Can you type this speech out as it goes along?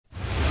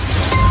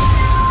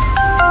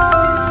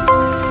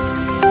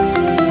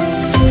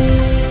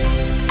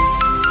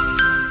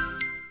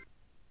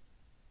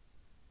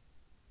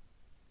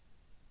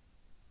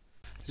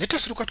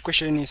let's look at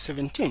question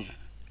 17.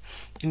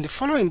 In the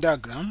following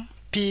diagram,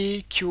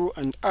 P, Q,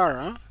 and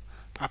R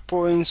are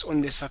points on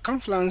the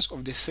circumference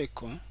of the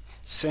circle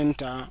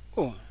center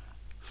O.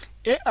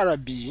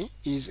 ARB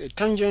is a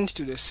tangent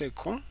to the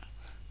circle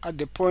at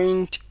the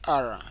point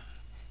R.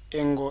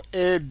 Angle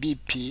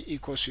ABP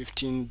equals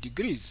 15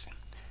 degrees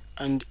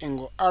and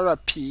angle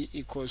RP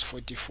equals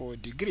 44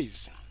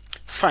 degrees.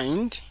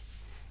 Find,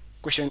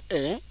 question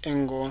A,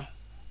 angle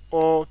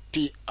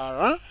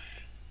OPR,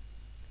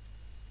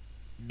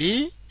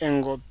 B,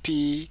 angle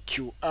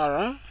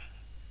PQR,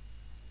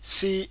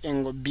 C,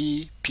 angle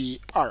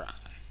BPR.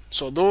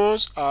 So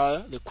those are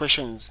the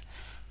questions,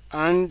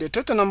 and the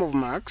total number of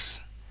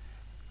marks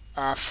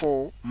are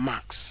 4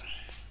 marks.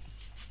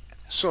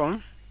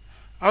 So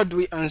how do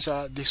we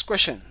answer this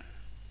question?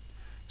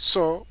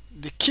 So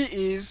the key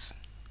is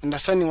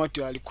understanding what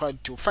you are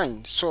required to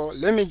find. So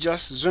let me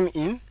just zoom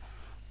in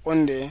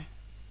on the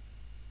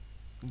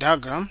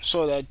diagram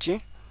so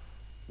that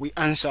we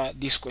answer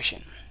this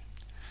question.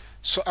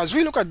 So as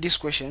we look at this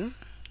question,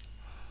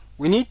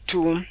 we need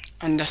to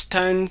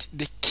understand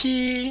the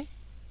key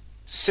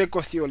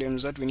circle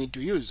theorems that we need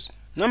to use.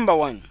 Number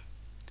one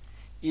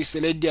is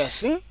the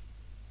radius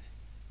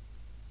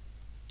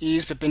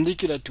is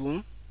perpendicular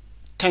to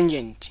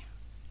tangent.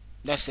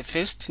 That's the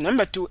first.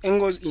 Number two,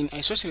 angles in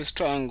isosceles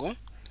triangle,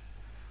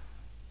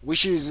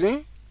 which is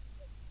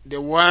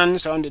the one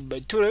surrounded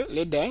by two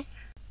radii.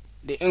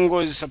 The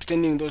angles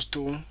subtending those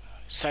two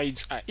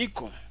sides are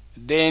equal.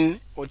 Then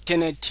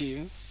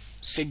alternative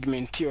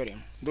segment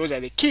theorem. Those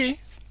are the key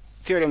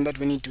theorem that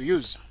we need to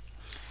use.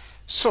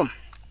 So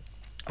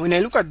when I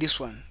look at this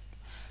one,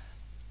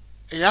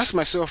 I ask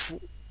myself,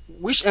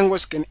 which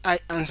angles can I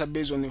answer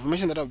based on the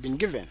information that I've been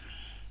given?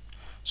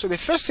 So the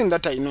first thing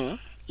that I know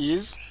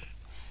is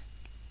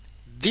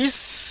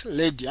this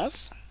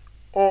radius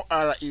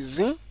OR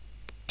is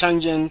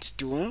tangent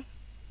to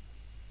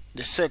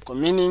the circle,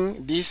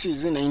 meaning this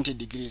is 90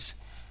 degrees,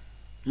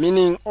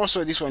 meaning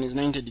also this one is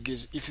 90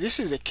 degrees. If this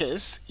is the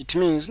case, it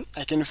means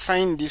I can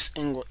find this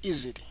angle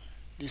easily,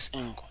 this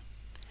angle.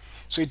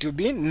 So it will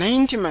be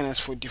 90 minus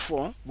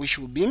 44, which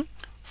will be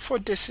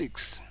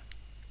 46.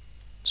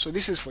 So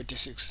this is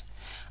 46.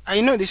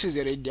 I know this is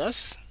the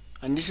radius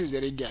and this is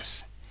the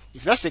radius.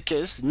 If that's the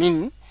case,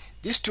 meaning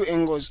these two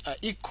angles are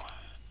equal.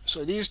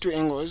 So these two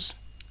angles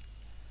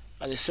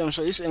are the same,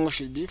 so this angle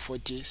should be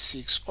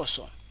 46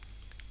 also.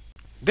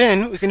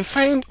 Then we can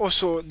find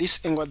also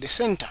this angle at the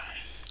center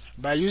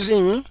by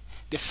using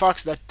the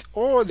fact that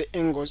all the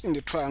angles in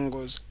the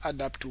triangles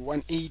add up to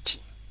 180.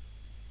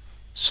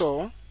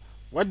 So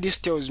what this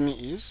tells me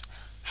is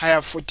I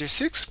have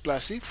 46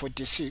 plus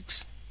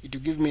 46, it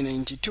will give me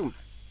 92.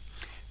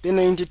 Then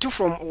 92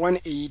 from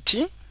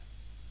 180,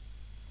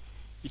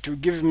 it will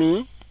give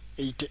me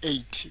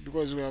 88,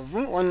 because we have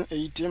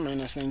 180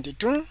 minus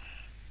 92,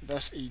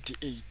 that's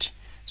 88.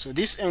 So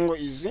this angle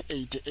is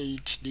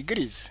 88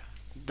 degrees.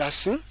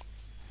 That's the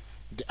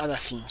other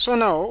thing. So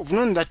now we've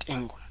known that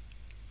angle.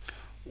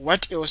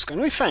 What else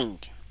can we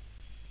find?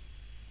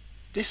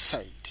 This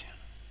side.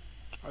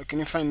 How can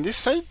we find this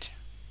side?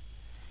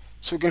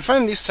 So we can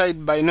find this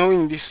side by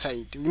knowing this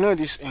side. We know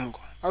this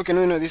angle. How can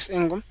we know this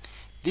angle?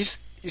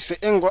 This is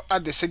the angle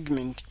at the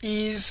segment,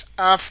 is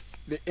half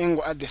the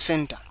angle at the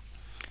center.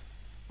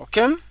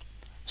 Okay,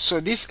 so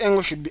this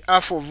angle should be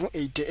half of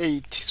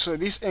 88, so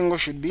this angle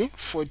should be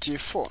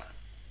 44.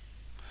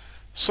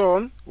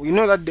 So we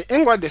know that the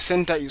angle at the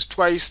center is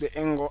twice the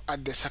angle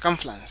at the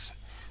circumference.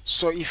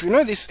 So if you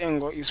know this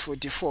angle is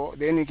 44,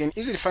 then we can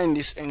easily find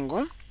this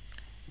angle,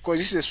 because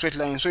this is a straight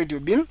line, so it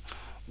will be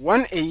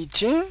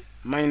 180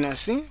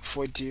 minus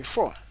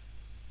 44.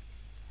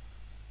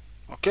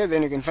 Okay,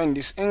 then you can find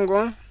this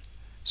angle,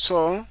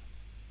 so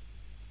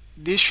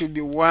this should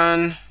be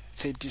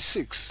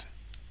 136.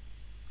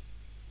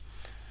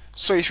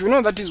 So if you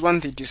know that is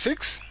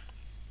 136,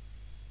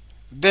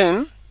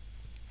 then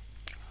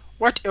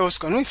what else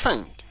can we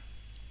find?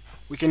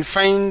 We can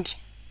find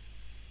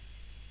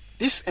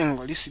this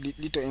angle, this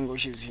little angle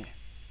which is here,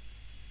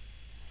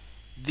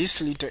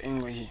 this little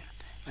angle here,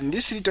 and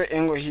this little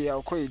angle here,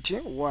 I'll call it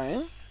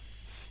Y,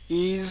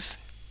 is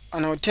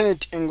an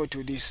alternate angle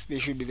to this. They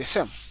should be the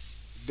same,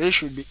 they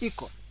should be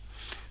equal.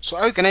 So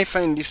how can I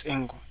find this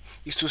angle?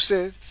 Is to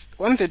say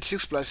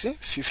 136 plus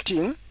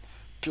 15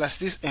 plus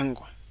this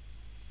angle.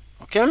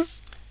 Okay,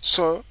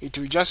 so it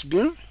will just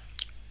be,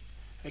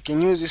 I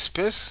can use this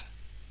space,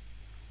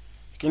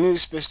 to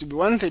be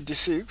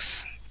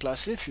 136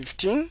 plus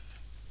 15.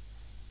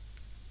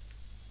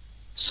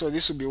 So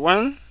this will be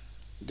 1,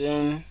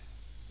 then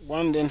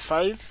 1, then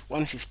 5,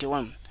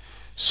 151.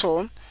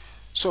 So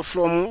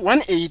from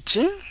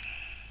 180,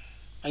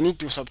 I need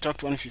to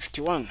subtract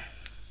 151.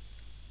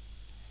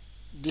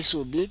 This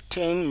will be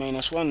 10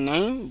 minus 1,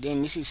 9,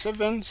 then this is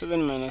 7,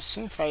 7 minus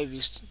 5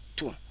 is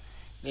 2,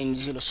 then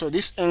 0. So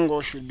this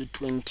angle should be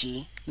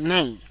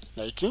 29,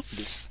 like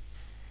this.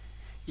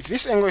 If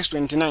this angle is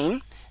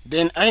 29,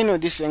 then I know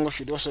this angle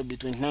should also be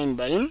 29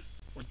 by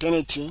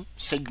alternative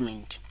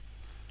segment.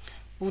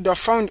 We would have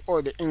found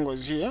all the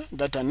angles here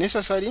that are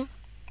necessary,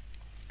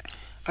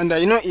 And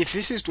you know, if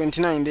this is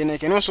 29, then I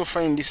can also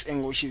find this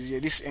angle, which is here,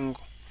 this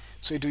angle.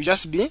 So it will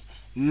just be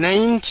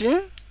 90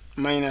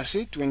 minus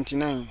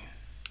 29.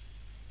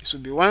 This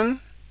will be 1.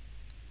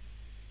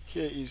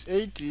 Here is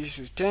 8. This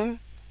is 10.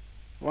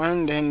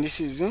 1. Then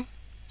this is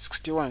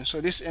 61.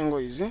 So this angle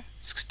is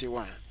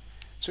 61.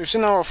 So you see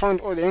now I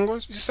found all the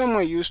angles. This is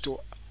somewhere you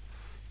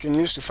can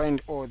use to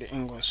find all the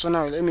angles. So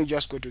now let me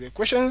just go to the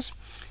questions.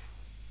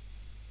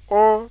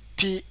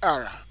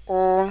 OPR.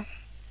 OPR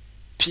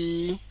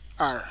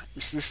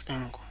is this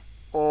angle.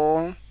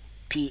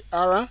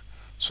 OPR.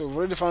 So we've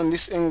already found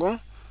this angle.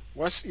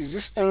 What is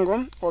this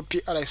angle?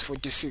 OPR is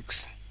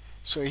 46.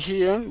 So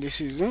here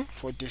this is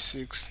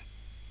 46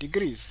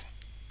 degrees.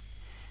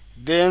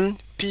 Then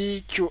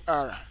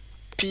PQR.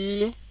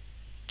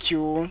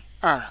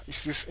 PQR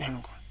is this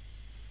angle.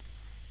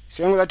 It's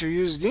the angle that we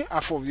used,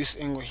 half of this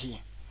angle here.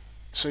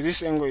 So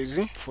this angle is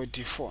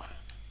 44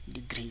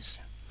 degrees.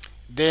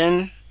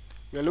 Then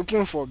we are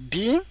looking for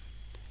BPR.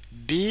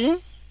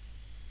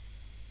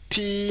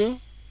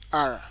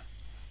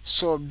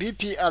 So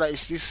BPR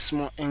is this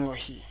small angle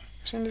here.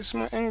 You see this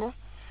small angle?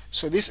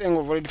 So this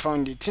angle, we've already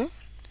found it,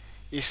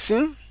 is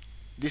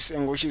this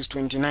angle, which is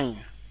 29.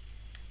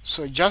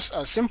 So just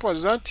as simple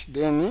as that,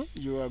 then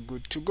you are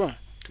good to go.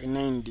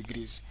 29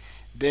 degrees.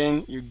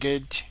 Then you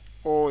get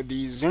all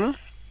these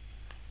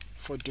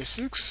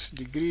 46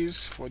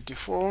 degrees,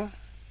 44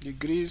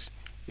 degrees,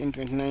 then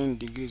 29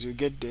 degrees. You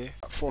get the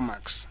 4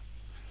 marks.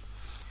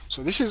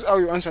 So this is how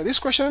you answer this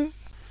question.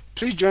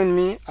 Please join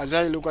me as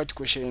I look at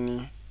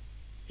question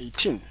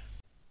 18.